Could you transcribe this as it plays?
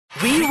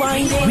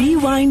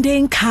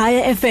Rewinding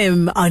Kaya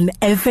FM on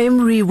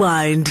FM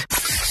Rewind.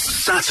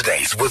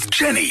 Saturdays with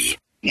Jenny.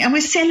 And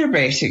we're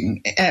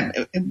celebrating.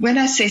 When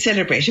I say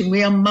celebrating,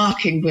 we are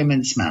marking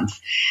Women's Month,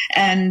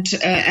 and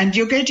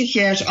you're going to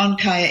hear it on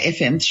Kaya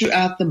FM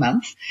throughout the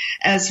month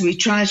as we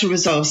try to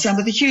resolve some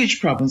of the huge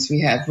problems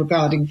we have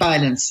regarding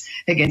violence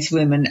against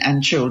women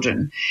and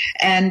children,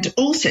 and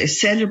also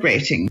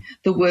celebrating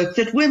the work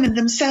that women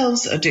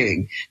themselves are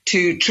doing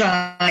to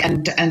try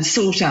and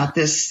sort out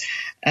this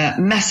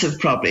massive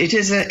problem. It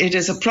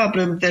is a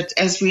problem that,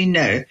 as we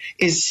know,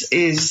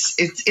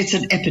 it's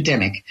an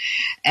epidemic,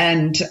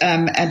 and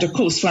of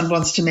course one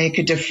wants to make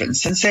a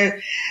difference. And so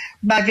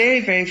my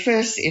very, very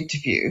first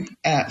interview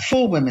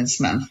for Women's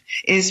Month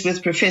is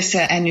with Professor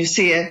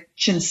Anusuya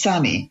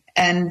Chinsamy,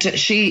 and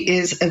she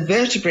is a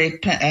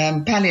vertebrate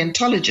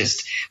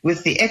paleontologist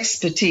with the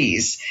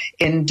expertise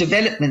in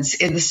developments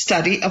in the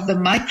study of the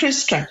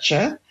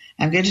microstructure,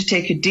 I'm going to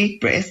take a deep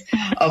breath,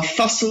 of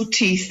fossil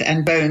teeth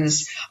and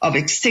bones of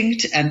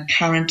extinct and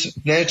current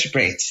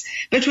vertebrates.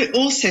 But we're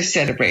also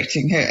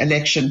celebrating her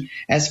election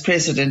as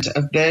president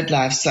of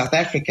BirdLife South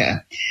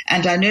Africa.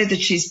 And I know that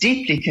she's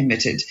deeply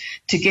committed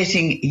to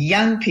getting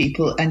young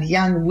people and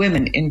young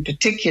women in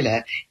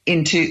particular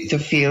into the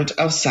field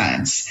of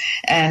science.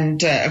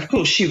 And of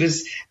course, she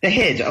was the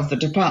head of the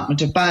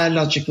Department of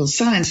Biological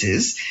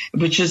Sciences,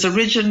 which was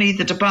originally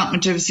the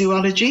Department of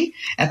Zoology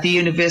at the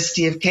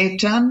University of Cape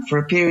Town for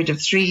a period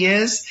of 3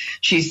 years.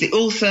 She's the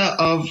author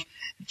of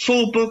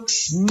 4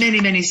 books,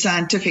 many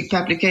scientific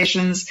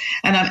publications,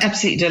 and I'm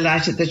absolutely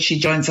delighted that she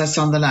joins us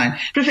on the line.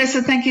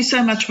 Professor, thank you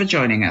so much for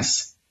joining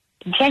us.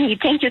 Jenny,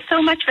 thank you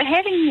so much for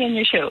having me on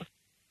your show.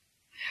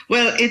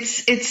 Well,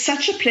 it's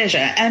such a pleasure.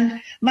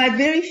 And my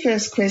very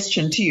first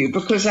question to you,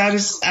 because I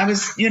was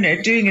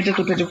doing a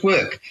little bit of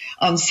work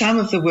on some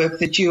of the work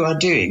that you are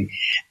doing,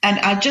 and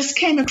I just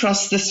came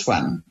across this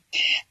one,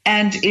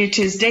 and it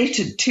is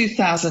dated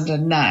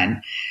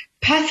 2009.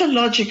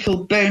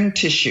 Pathological bone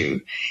tissue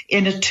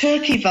in a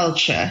turkey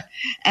vulture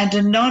and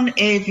a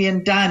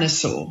non-avian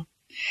dinosaur.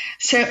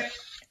 So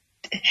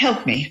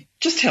help me.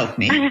 Just help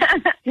me. Oh,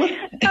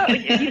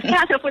 you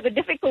start off with a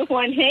difficult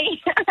one, hey?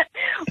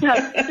 Well,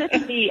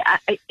 certainly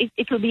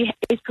it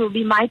will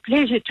be my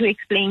pleasure to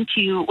explain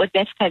to you what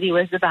that study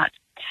was about.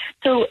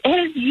 So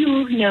as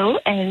you know,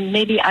 and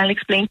maybe I'll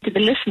explain to the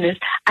listeners,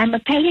 I'm a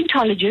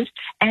paleontologist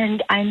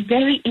and I'm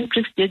very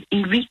interested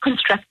in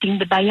reconstructing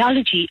the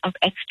biology of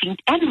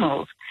extinct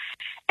animals.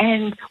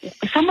 And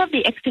some of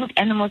the extinct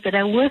animals that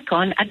I work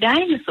on are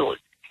dinosaurs.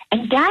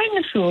 And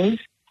dinosaurs,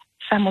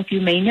 some of you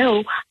may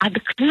know, are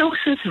the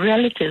closest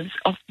relatives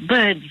of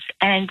birds.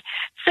 And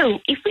so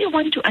if we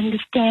want to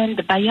understand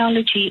the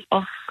biology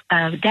of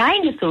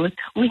dinosaurs,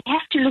 we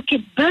have to look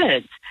at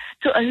birds.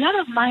 So a lot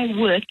of my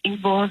work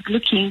involves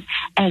looking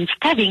and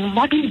studying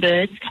modern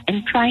birds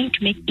and trying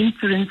to make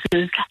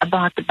inferences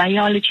about the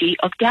biology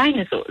of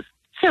dinosaurs.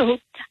 So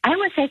I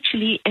was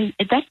actually,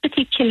 that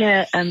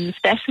particular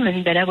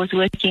specimen that I was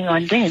working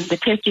on then, the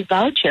turkey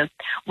vulture,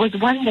 was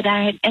one that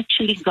I had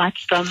actually got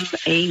from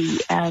a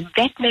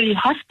veterinary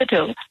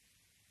hospital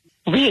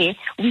where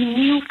we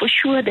knew for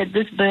sure that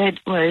this bird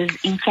was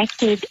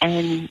infected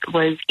and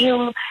was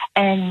ill.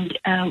 And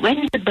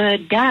when the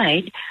bird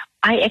died,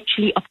 I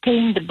actually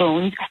obtained the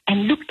bones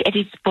and looked at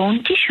its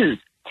bone tissues.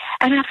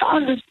 And I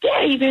found this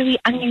very, very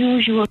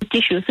unusual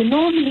tissue. So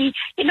normally,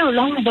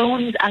 long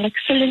bones are like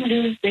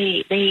cylinders.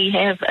 They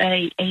have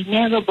a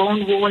narrow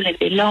bone wall and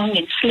they're long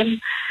and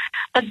slim.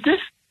 But this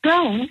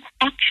bone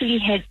actually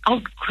had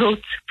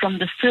outgrowths from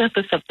the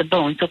surface of the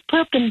bone. So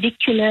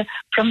perpendicular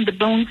from the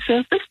bone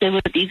surface, there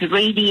were these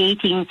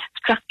radiating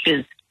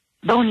structures,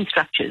 bone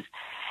structures.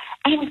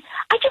 And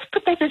I just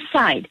put that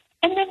aside.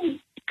 And then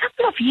a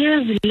couple of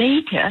years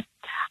later,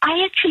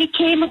 I actually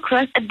came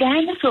across a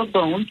dinosaur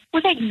bone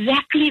with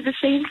exactly the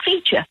same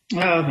feature.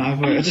 Oh, my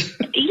word.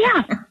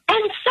 Yeah.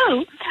 And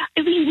so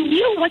we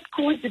knew what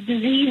caused the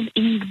disease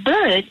in the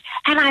bird,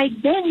 and I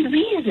then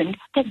reasoned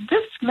that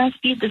this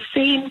must be the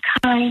same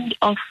kind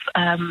of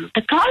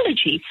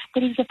pathology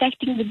that is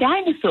affecting the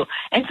dinosaur.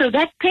 And so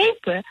that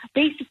paper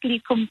basically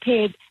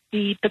compared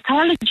the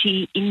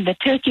pathology in the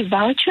turkey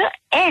vulture,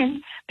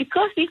 and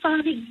because we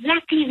found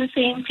exactly the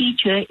same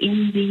feature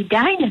in the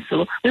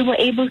dinosaur, we were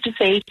able to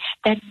say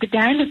that the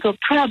dinosaur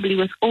probably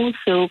was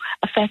also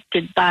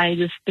affected by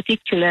this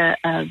particular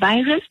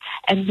virus,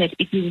 and that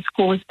it was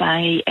caused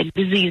by a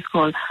disease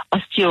called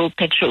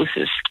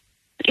osteopetrosis.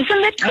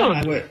 Isn't that cool? Oh,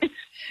 my word.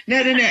 No.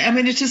 I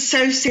mean, it is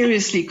so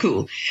seriously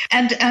cool.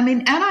 And I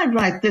mean, am I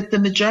right that the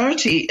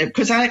majority,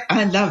 because I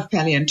love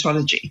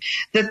paleontology,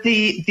 that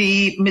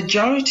the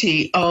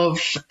majority of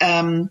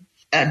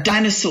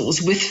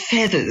dinosaurs with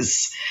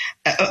feathers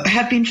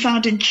have been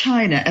found in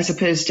China as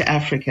opposed to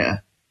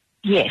Africa?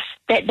 Yes,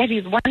 that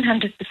is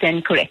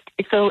 100% correct.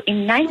 So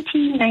in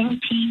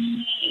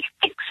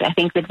 1996, I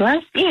think it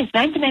was,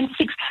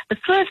 1996, the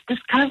first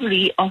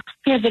discovery of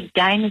feathered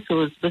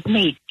dinosaurs was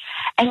made.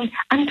 And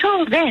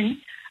until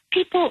then,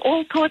 people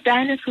all thought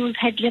dinosaurs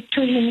had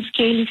reptilian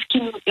scaly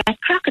skin like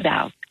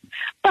crocodiles.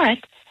 But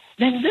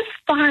when this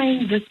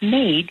find was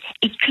made,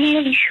 it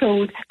clearly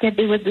showed that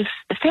there were this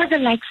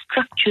feather-like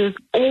structures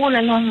all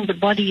along the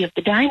body of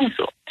the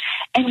dinosaur.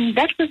 And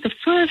that was the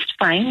first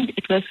find.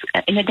 It was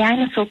in a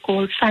dinosaur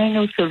called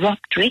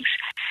Sinosauropteryx.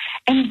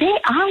 And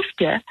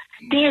thereafter,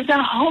 there's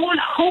a whole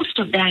host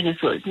of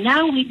dinosaurs.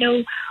 Now we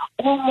know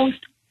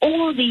almost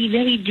all the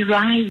very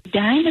derived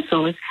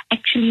dinosaurs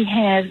actually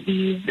have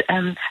these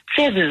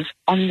feathers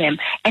on them.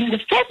 And the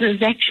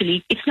feathers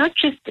actually, it's not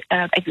just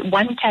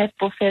one type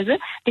of feather,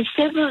 there's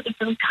several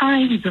different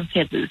kinds of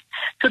feathers.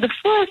 So the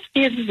first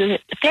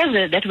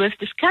feather that was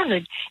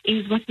discovered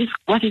is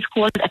what is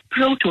called a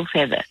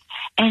proto-feather.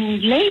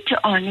 And later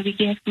on, we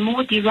get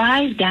more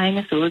derived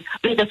dinosaurs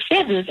where the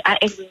feathers are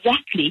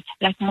exactly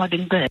like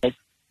modern birds.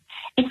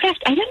 In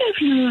fact, I don't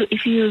know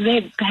if you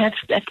read perhaps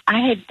that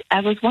I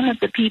was one of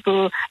the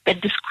people that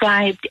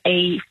described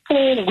a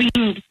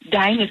four-winged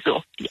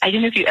dinosaur. I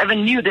don't know if you ever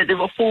knew that there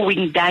were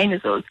four-winged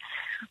dinosaurs.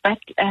 But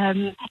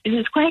it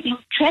was quite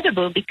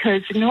incredible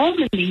because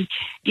normally,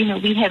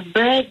 we have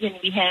birds and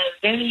we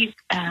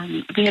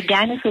have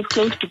dinosaurs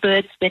close to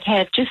birds that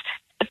have just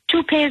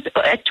two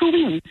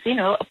wings,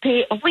 a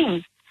pair of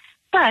wings.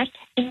 But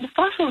in the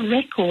fossil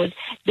record,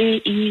 there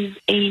is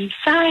a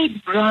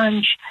side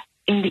branch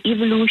in the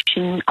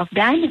evolution of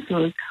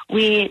dinosaurs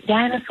where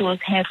dinosaurs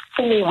have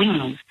four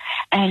wings.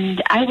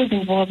 And I was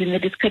involved in the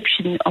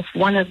description of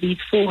one of these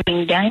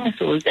four-winged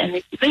dinosaurs, and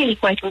it's really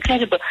quite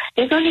incredible.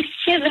 There's only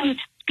 7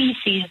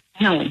 species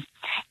known.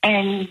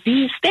 And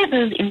these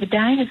feathers in the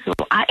dinosaur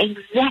are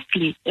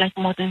exactly like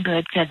modern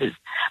bird feathers.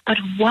 But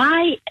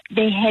why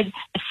they had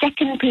a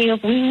second pair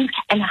of wings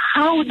and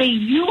how they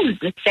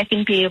used the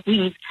second pair of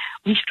wings,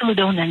 we still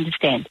don't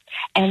understand.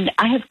 And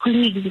I have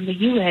colleagues in the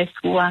U.S.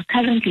 who are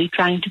currently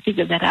trying to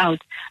figure that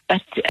out.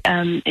 But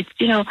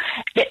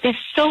there's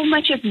so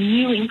much of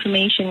new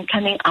information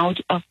coming out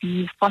of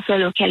these fossil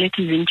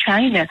localities in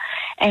China.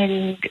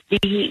 And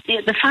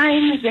the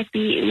finds that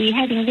we're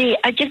having there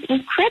are just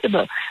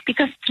incredible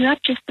because it's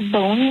not just the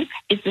bone,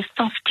 it's the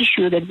soft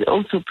tissue that is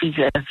also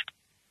preserved.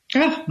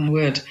 Oh, my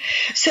word.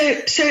 So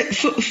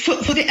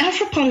for the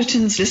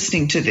Afropolitans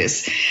listening to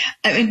this,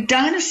 I mean,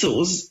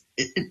 dinosaurs,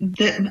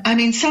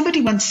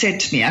 somebody once said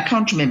to me, I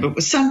can't remember, it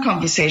was some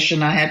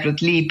conversation I had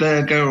with Lee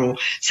Berger or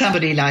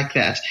somebody like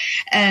that.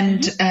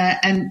 And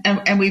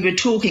we were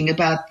talking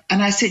about,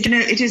 and I said,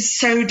 it is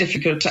so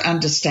difficult to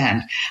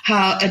understand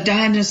how a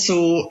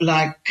dinosaur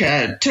like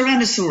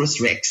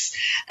Tyrannosaurus Rex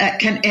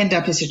can end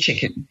up as a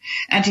chicken.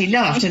 And he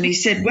laughed and he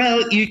said,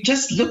 well, you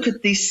just look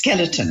at the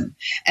skeleton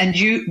and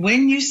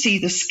when you see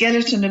the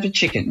skeleton of a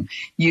chicken,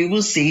 you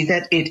will see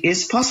that it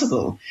is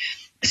possible.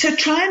 So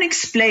try and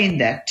explain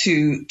that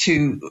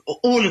to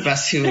all of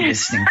us who are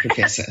listening,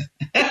 Professor.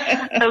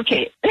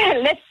 Okay,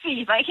 let's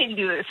see if I can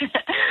do it.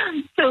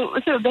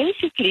 So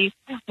basically,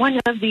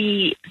 one of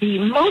the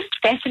most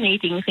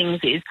fascinating things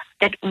is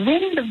that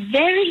when the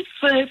very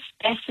first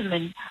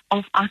specimen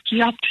of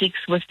Archaeopteryx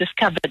was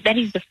discovered, that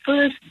is the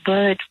first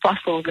bird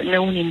fossil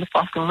known in the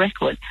fossil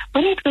record,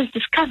 when it was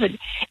discovered,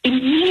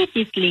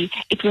 immediately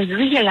it was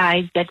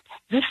realized that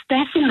this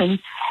specimen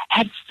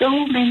had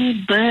so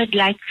many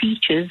bird-like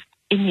features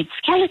in its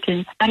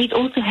skeleton, but it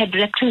also had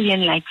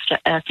reptilian-like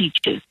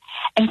features.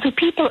 And so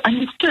people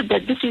understood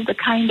that this is the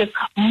kind of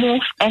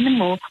morph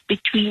animal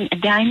between a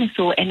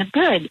dinosaur and a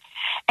bird.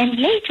 And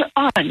later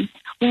on,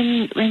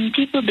 when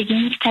people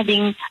began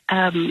studying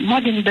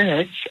modern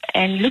birds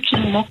and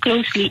looking more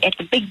closely at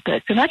the big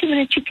birds, so not even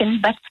a chicken,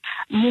 but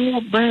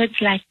more birds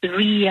like the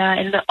rhea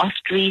and the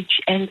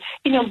ostrich and,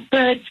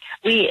 birds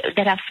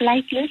that are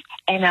flightless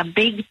and are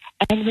big.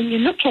 And when you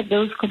look at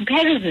those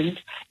comparisons,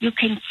 you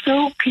can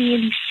so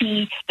clearly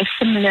see a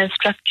similar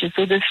structure.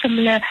 So the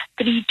similar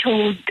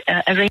three-toed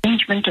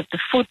arrangement of the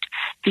foot,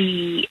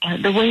 the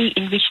way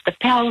in which the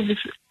pelvis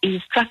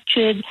is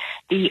structured,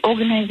 the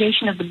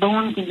organization of the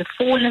bones in the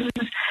forelimbs.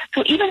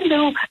 So even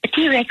though a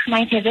T-Rex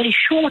might have very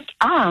short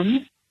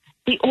arms,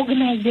 the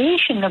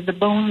organization of the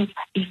bones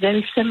is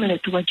very similar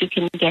to what you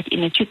can get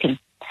in a chicken.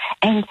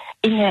 And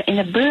in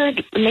a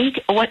bird,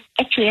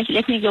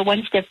 let me go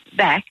one step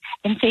back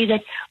and say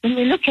that when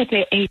we look at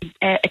a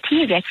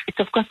T-Rex, it's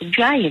of course a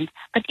giant,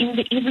 but in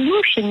the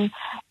evolution,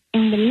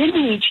 in the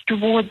lineage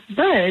towards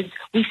birds,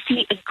 we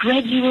see a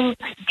gradual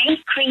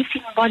decrease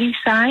in body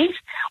size.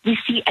 We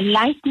see a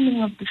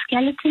lightening of the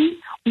skeleton.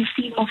 We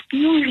see more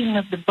fusion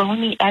of the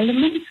bony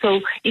elements.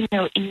 So, in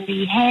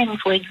the hand,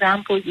 for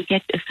example, you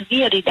get a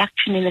severe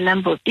reduction in the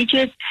number of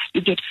digits. You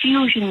get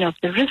fusion of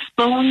the wrist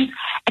bones.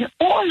 And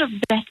all of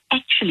that,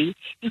 actually,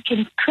 you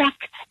can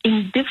track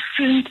in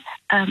different,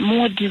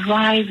 more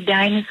derived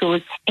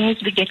dinosaurs as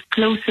we get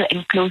closer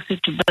and closer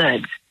to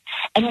birds.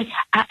 And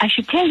I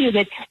should tell you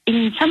that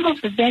in some of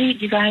the very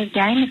derived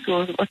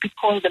dinosaurs, what we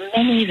call the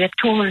many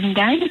reptoran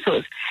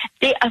dinosaurs,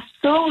 they are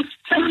so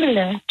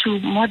similar to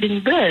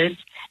modern birds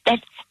that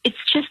it's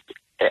just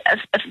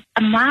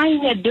a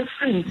minor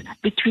difference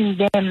between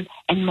them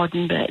and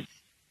modern birds.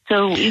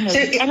 So,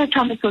 the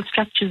anatomical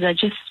structures are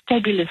just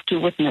fabulous to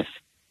witness.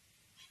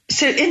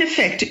 So in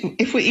effect,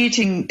 if we're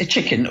eating a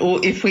chicken,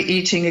 or if we're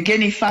eating a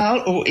guinea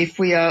fowl, or if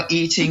we are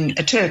eating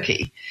a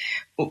turkey,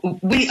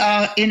 we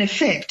are in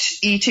effect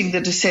eating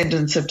the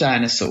descendants of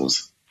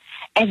dinosaurs.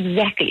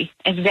 Exactly.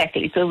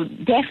 So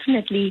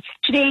definitely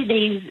today there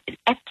is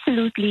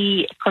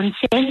absolutely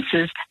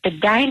consensus that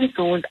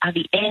dinosaurs are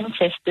the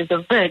ancestors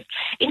of birds.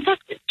 In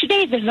fact,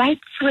 today the right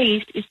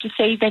phrase is to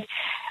say that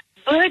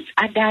birds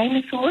are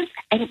dinosaurs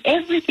and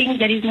everything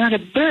that is not a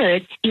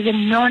bird is a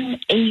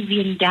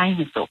non-avian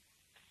dinosaur.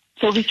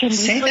 So we can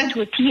refer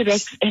to a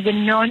T-Rex as a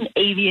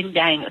non-avian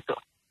dinosaur.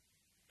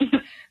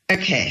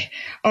 Okay.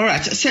 All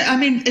right. So, I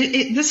mean,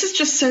 this is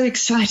just so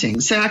exciting.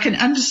 So I can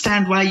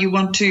understand why you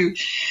want to,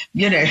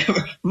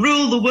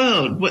 rule the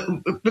world,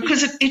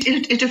 because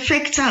it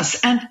affects us.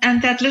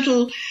 And that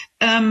little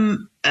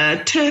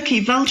turkey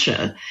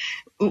vulture,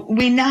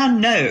 we now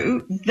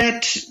know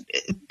that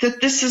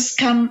this has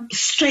come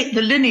straight,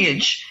 the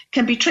lineage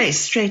can be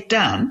traced straight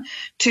down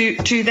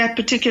to that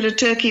particular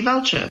turkey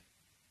vulture.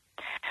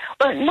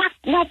 Well,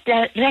 not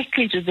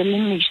directly to the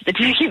lineage of the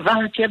turkey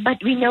vulture,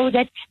 but we know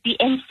that the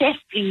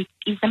ancestry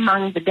is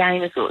among the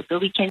dinosaurs. So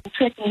we can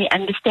certainly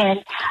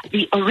understand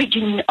the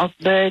origin of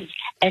birds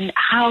and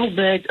how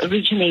birds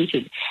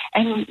originated.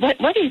 And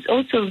what is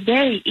also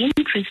very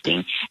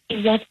interesting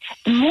is that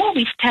the more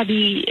we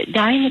study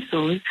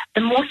dinosaurs,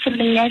 the more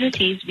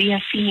similarities we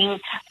are seeing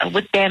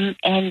with them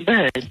and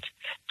birds.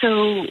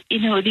 So,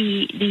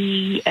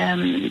 the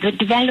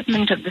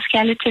development of the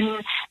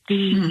skeleton,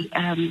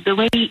 the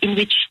way in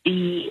which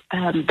the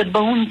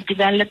bones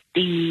develop,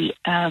 the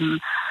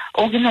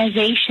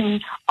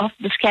organization of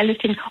the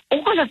skeleton,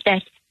 all of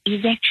that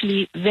is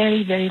actually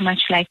very, very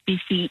much like we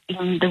see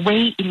in the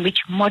way in which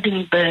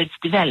modern birds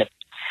develop.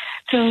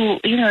 So,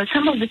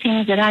 some of the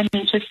things that I'm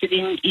interested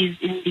in is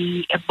in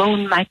the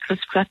bone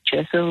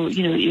microstructure. So,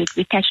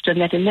 we touched on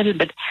that a little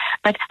bit.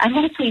 But I'm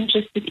also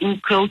interested in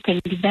growth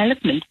and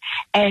development.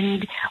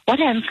 And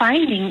what I'm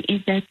finding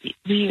is that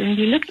when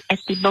we look at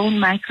the bone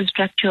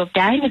microstructure of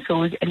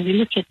dinosaurs and we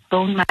look at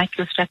bone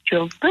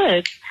microstructure of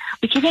birds,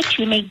 we can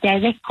actually make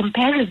direct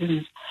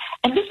comparisons.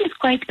 And this is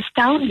quite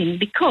astounding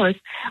because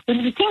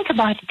when we think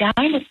about a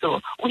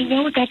dinosaur, we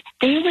know that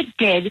they were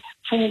dead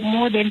for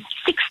more than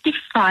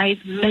 65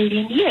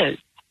 million years.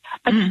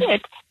 But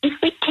yet, if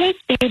we take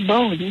their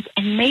bones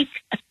and make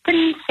a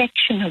thin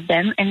section of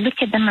them and look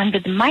at them under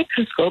the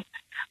microscope,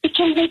 we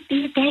can make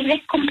these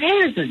direct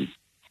comparisons.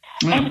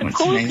 And the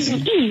cool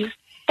thing is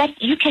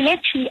that you can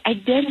actually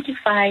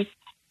identify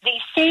the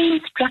same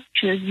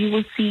structures you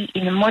will see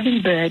in a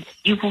modern bird,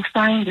 you will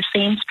find the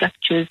same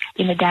structures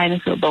in a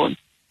dinosaur bone.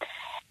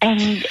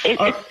 And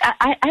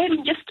I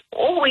am just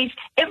always,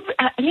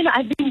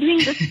 I've been doing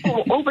this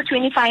for over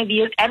 25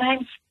 years, and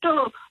I'm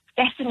still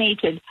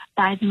fascinated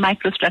by the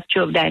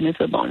microstructure of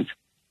dinosaur bones.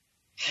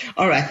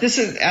 All right.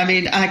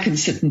 I can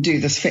sit and do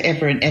this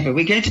forever and ever.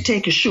 We're going to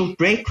take a short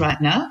break right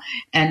now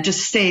and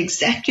just stay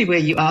exactly where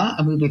you are,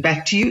 and we'll be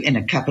back to you in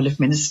a couple of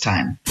minutes'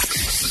 time.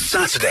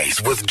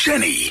 Saturdays with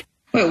Jenny.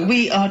 Well,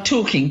 we are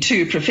talking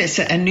to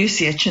Professor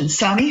Anusuya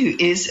Chinsamy,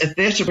 who is a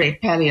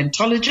vertebrate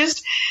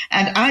paleontologist.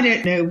 And I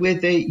don't know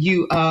whether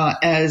you are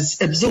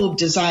as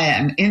absorbed as I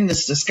am in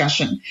this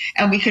discussion.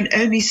 And we can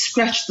only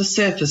scratch the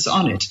surface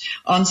on it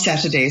on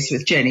Saturdays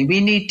with Jenny. We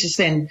need to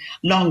spend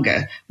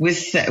longer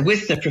with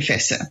the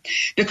professor.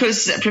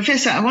 Because,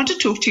 Professor, I want to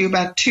talk to you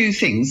about two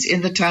things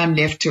in the time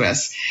left to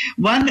us.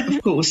 One,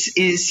 of course,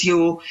 is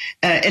your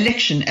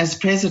election as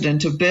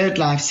president of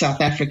BirdLife South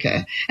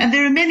Africa. And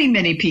there are many,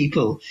 many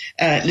people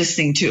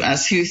listening to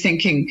us who are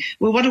thinking,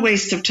 well, what a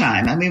waste of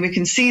time. I mean, we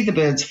can see the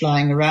birds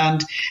flying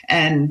around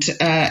and,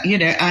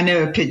 I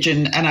know a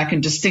pigeon and I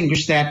can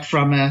distinguish that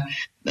from a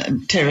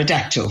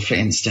pterodactyl, for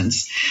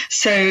instance.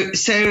 So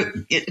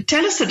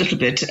tell us a little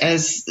bit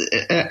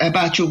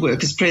about your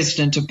work as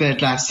president of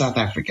BirdLife South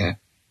Africa.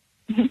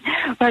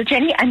 Well,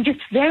 Jenny, I'm just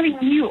very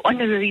new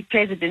honorary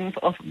president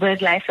of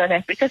BirdLife South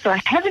Africa, so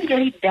I haven't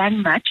really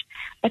done much.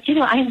 But,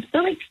 I'm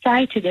so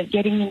excited of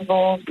getting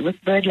involved with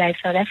BirdLife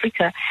South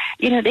Africa.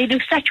 They do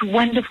such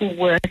wonderful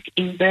work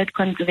in bird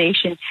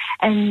conservation.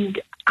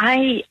 And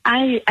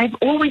I've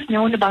always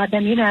known about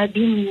them. I've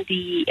been in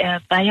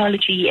the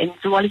biology and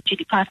zoology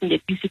department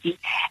at UCT.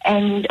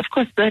 And, of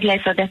course,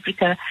 BirdLife South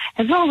Africa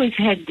has always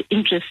had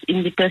interest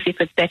in the Percy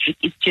Fitzpatrick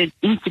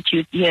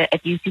Institute here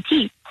at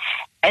UCT,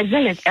 as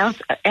well as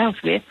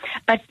elsewhere.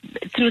 But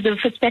through the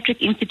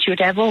Fitzpatrick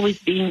Institute, I've always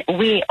been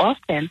aware of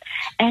them.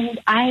 And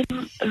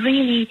I'm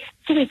really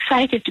so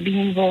excited to be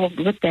involved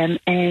with them.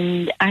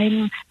 And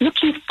I'm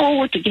looking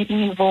forward to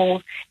getting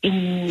involved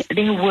in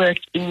their work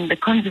in the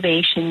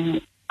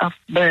conservation of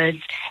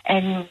birds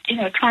and,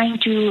 trying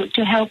to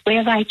help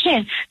wherever I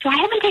can. So I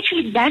haven't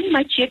actually done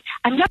much yet.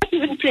 I'm not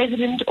even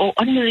president or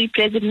honorary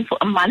president for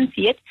a month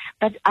yet,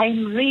 but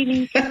I'm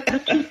really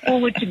looking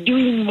forward to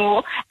doing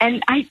more.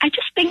 And I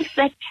just think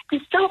that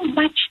there's so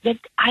much that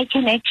I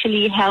can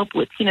actually help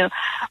with, in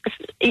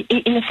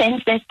a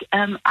sense that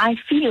I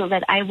feel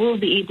that I will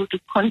be able to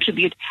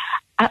contribute.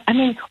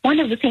 One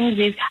of the things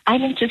is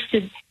I'm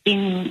interested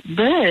in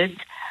birds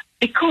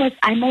because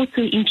I'm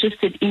also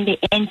interested in the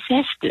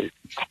ancestors.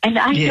 And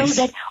I know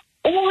that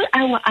all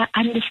our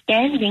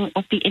understanding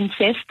of the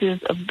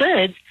ancestors of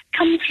birds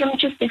comes from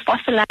just the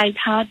fossilized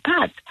hard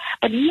parts.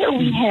 But here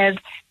we have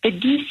the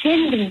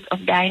descendants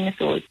of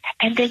dinosaurs,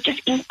 and they're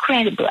just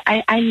incredible.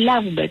 I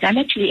love birds. I'm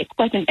actually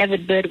quite an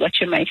avid bird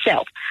watcher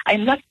myself.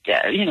 I'm not,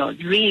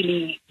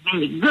 really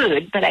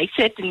good, but I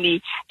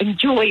certainly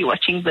enjoy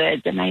watching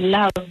birds, and I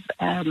love,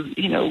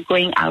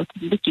 going out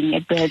and looking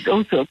at birds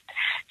also.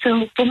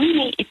 So for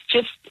me, it's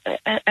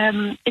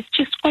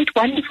just quite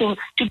wonderful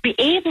to be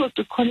able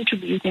to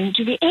contribute and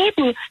to be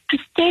able to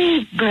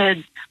save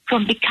birds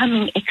from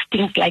becoming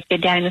extinct like their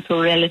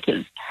dinosaur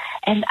relatives.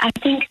 And I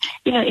think,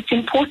 it's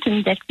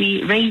important that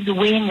we raise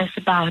awareness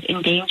about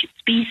endangered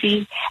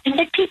species, and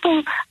that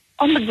people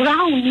on the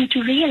ground need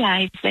to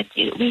realize that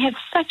we have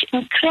such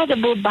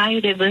incredible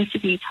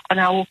biodiversity on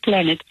our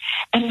planet,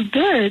 and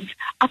birds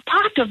are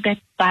part of that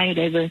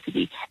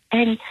biodiversity.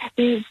 And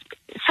there's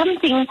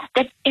something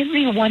that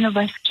every one of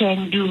us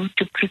can do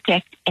to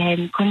protect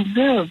and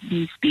conserve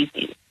these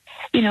species.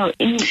 In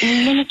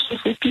many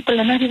cases, people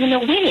are not even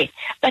aware.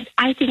 But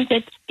I think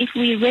that if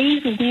we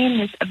raise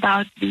awareness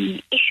about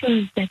the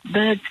issues that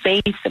birds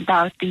face,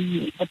 about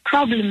the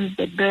problems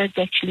that birds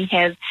actually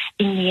have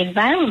in the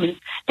environment,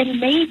 then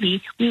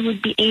maybe we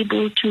would be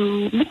able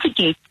to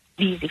mitigate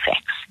these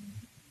effects.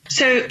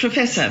 So,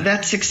 Professor,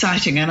 that's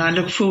exciting, and I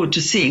look forward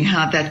to seeing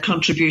how that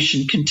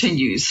contribution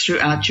continues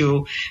throughout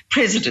your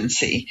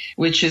presidency,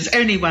 which is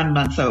only 1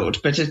 month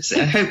old, but it's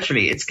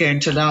hopefully it's going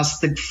to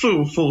last the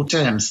full 4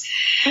 terms.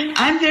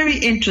 I'm very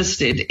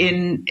interested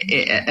in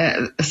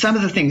some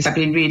of the things I've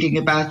been reading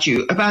about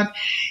you, about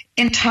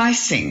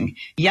enticing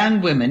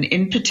young women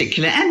in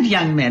particular, and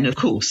young men, of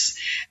course,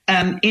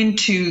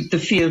 into the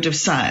field of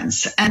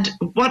science. And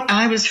what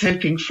I was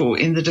hoping for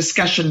in the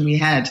discussion we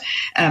had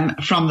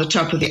from the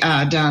top of the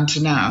hour down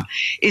to now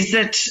is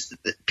that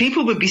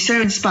people would be so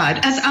inspired,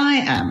 as I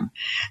am,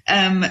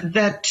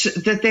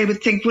 that they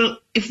would think, well,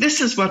 if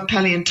this is what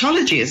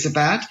paleontology is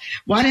about,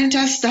 why don't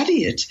I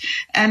study it?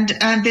 And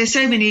there's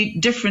so many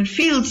different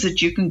fields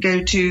that you can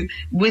go to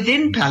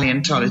within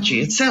paleontology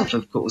itself,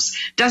 of course.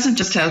 It doesn't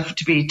just have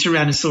to be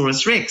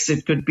Tyrannosaurus rex.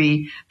 It could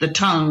be the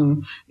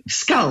tongue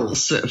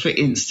skulls, for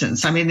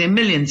instance. I mean, there are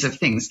millions of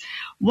things.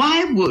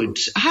 Try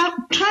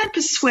and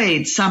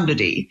persuade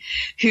somebody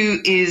who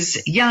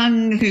is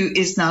young, who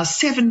is now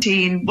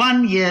 17,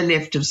 1 year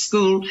left of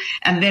school,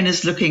 and then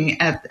is looking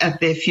at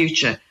their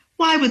future.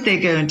 Why would they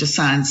go into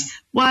science?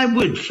 Why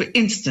would, for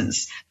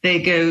instance,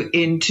 they go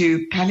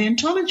into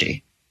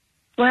paleontology?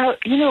 Well,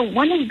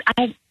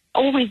 I've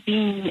always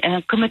been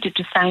committed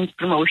to science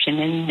promotion,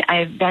 and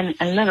I've done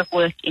a lot of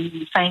work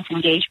in science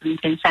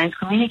engagement and science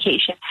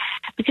communication,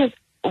 because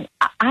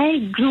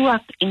I grew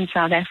up in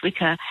South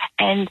Africa,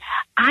 and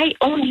I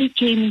only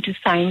came into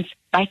science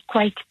by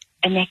quite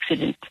an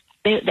accident.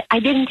 I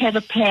didn't have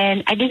a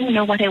plan. I didn't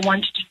know what I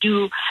wanted to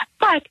do,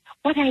 but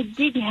what I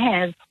did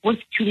have was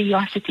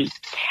curiosity.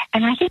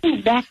 And I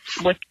think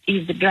that's what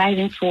is the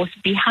driving force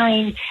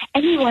behind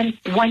anyone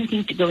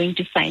wanting to go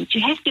into science. You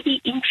have to be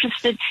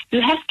interested,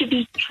 you have to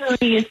be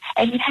curious,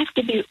 and you have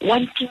to be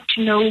wanting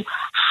to know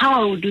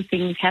how do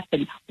things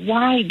happen,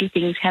 why do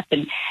things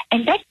happen.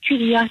 And that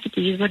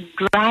curiosity is what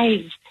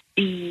drives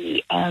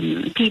the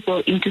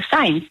people into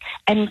science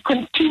and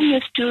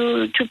continues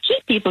to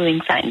keep people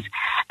in science.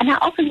 And I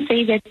often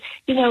say that,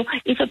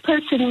 if a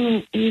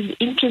person is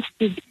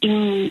interested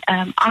in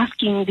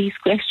asking these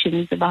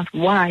questions about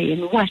why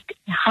and what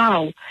and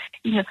how,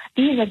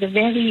 these are the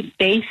very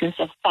basis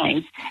of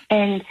science.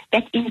 And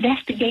that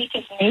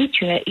investigative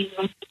nature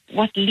is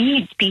what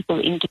leads people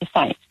into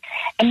science.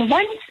 And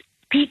once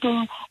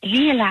people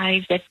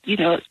realize that,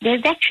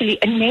 there's actually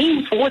a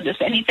name for this,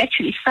 and it's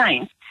actually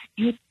science,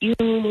 you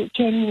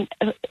can,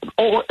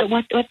 or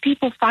what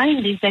people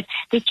find is that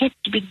they get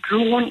to be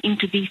drawn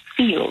into these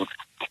fields.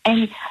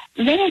 And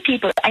many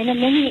people, I know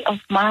many of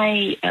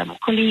my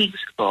colleagues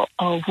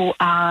who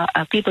are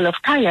people of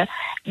color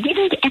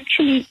didn't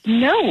actually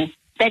know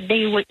that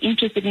they were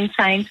interested in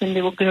science when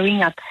they were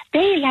growing up.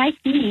 They, like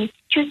me,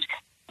 just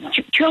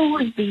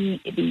chose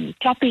the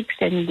topics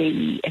and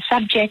the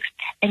subjects,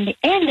 and they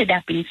ended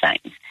up in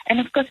science. And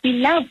of course, we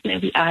love where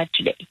we are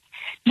today.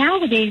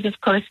 Nowadays,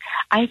 of course,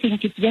 I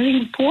think it's very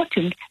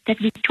important that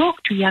we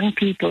talk to young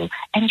people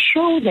and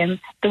show them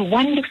the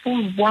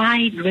wonderful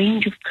wide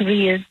range of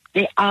careers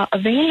that are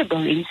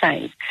available in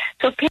science.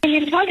 So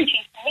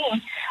paleontology to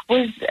me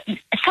was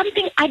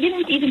something I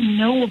didn't even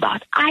know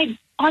about.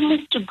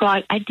 Honest to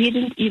God, I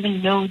didn't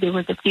even know there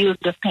was a field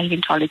of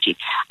paleontology.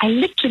 I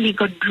literally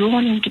got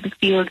drawn into the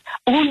field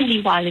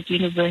only while at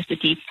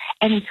university.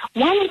 And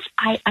once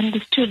I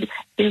understood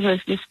there was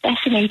this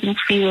fascinating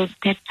field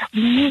that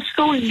we knew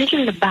so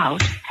little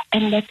about,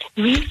 and that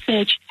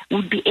research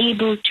would be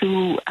able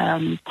to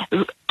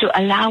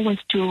allow us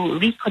to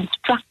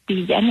reconstruct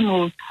these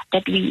animals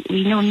that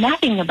we know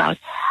nothing about,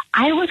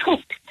 I was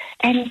hooked.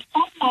 And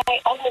from my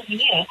honors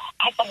year,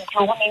 I got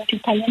drawn into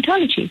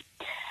paleontology.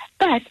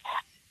 But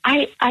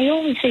I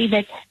always say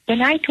that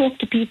when I talk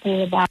to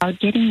people about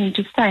getting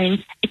into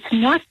science, it's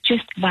not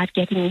just about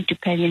getting into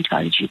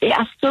paleontology. There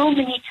are so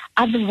many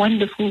other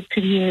wonderful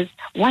careers,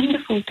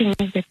 wonderful things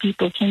that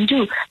people can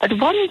do. But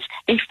once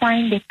they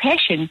find their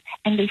passion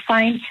and they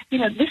find,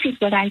 this is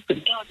what I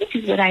could do, this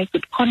is what I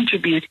could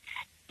contribute,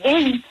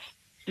 then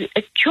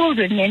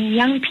children and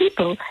young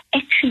people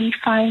actually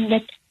find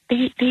that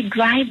they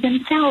drive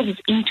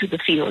themselves into the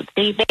field.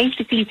 They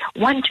basically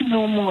want to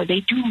know more.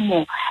 They do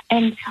more.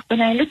 And when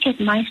I look at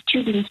my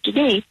students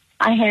today,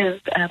 I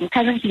have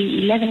currently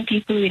 11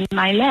 people in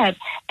my lab,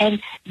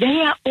 and they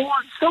are all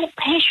so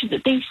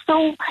passionate. They're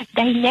so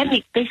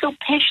dynamic. They're so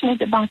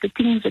passionate about the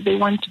things that they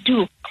want to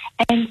do.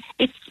 And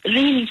it's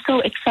really so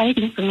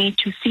exciting for me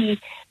to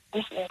see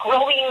this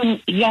growing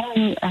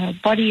young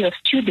body of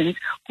students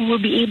who will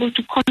be able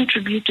to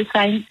contribute to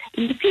science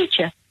in the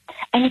future.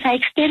 And if I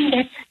extend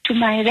that to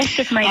my rest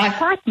of my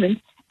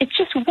department, it's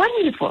just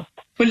wonderful.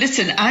 Well,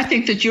 listen, I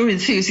think that your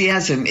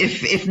enthusiasm,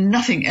 if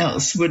nothing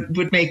else,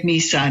 would make me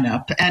sign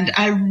up. And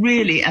I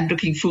really am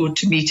looking forward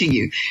to meeting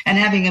you and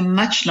having a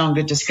much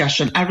longer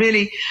discussion. I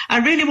really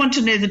want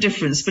to know the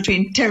difference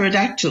between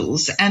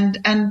pterodactyls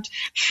and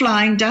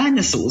flying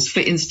dinosaurs,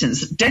 for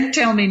instance. Don't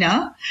tell me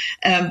now,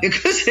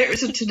 because there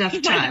isn't enough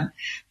time.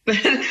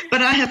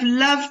 But I have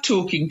loved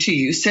talking to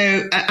you.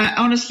 So I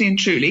honestly and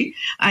truly,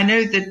 I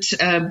know that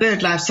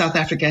BirdLife South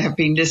Africa have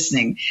been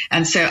listening.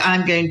 And so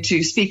I'm going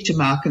to speak to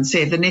Mark and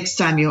say the next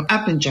time you're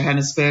up in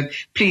Johannesburg,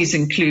 please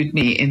include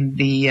me in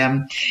the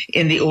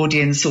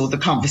audience or the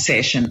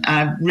conversation.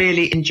 I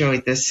really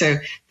enjoyed this. So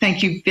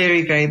thank you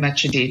very, very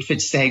much indeed for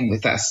staying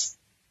with us.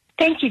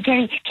 Thank you,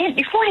 Jenny.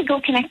 Before I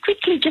go, can I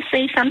quickly just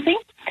say something?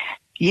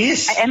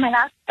 Yes. Am I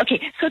allowed? Okay,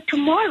 so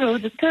tomorrow,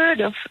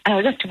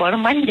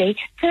 Monday,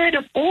 3rd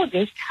of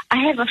August, I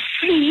have a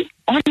free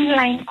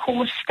online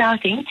course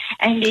starting,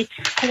 and it's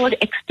called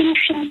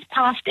Extinctions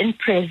Past and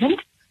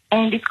Present,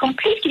 and it's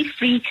completely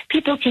free.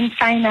 People can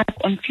sign up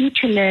on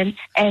FutureLearn,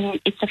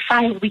 and it's a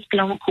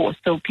 5-week-long course,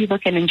 so people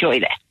can enjoy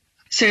that.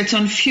 So it's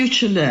on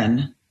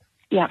FutureLearn?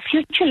 Yeah,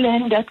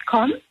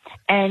 futurelearn.com,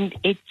 and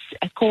it's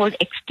called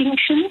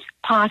Extinctions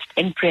Past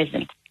and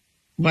Present.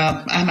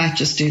 Well, I might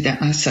just do that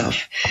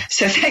myself.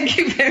 So thank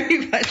you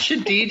very much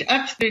indeed.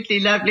 Absolutely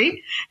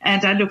lovely.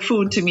 And I look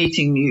forward to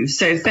meeting you.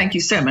 So thank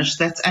you so much.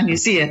 That's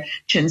Anusuya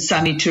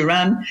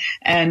Chinsamy-Turan.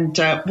 And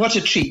what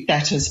a treat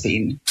that has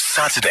been.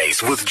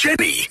 Saturdays with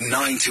Jenny,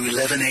 9 to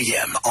 11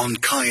 a.m. on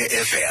Kaya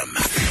FM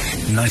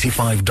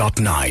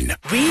 95.9.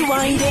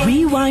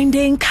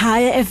 Rewinding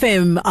Kaya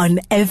FM on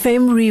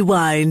FM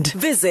Rewind.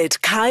 Visit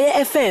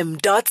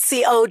kayafm.co.za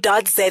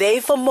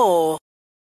for more.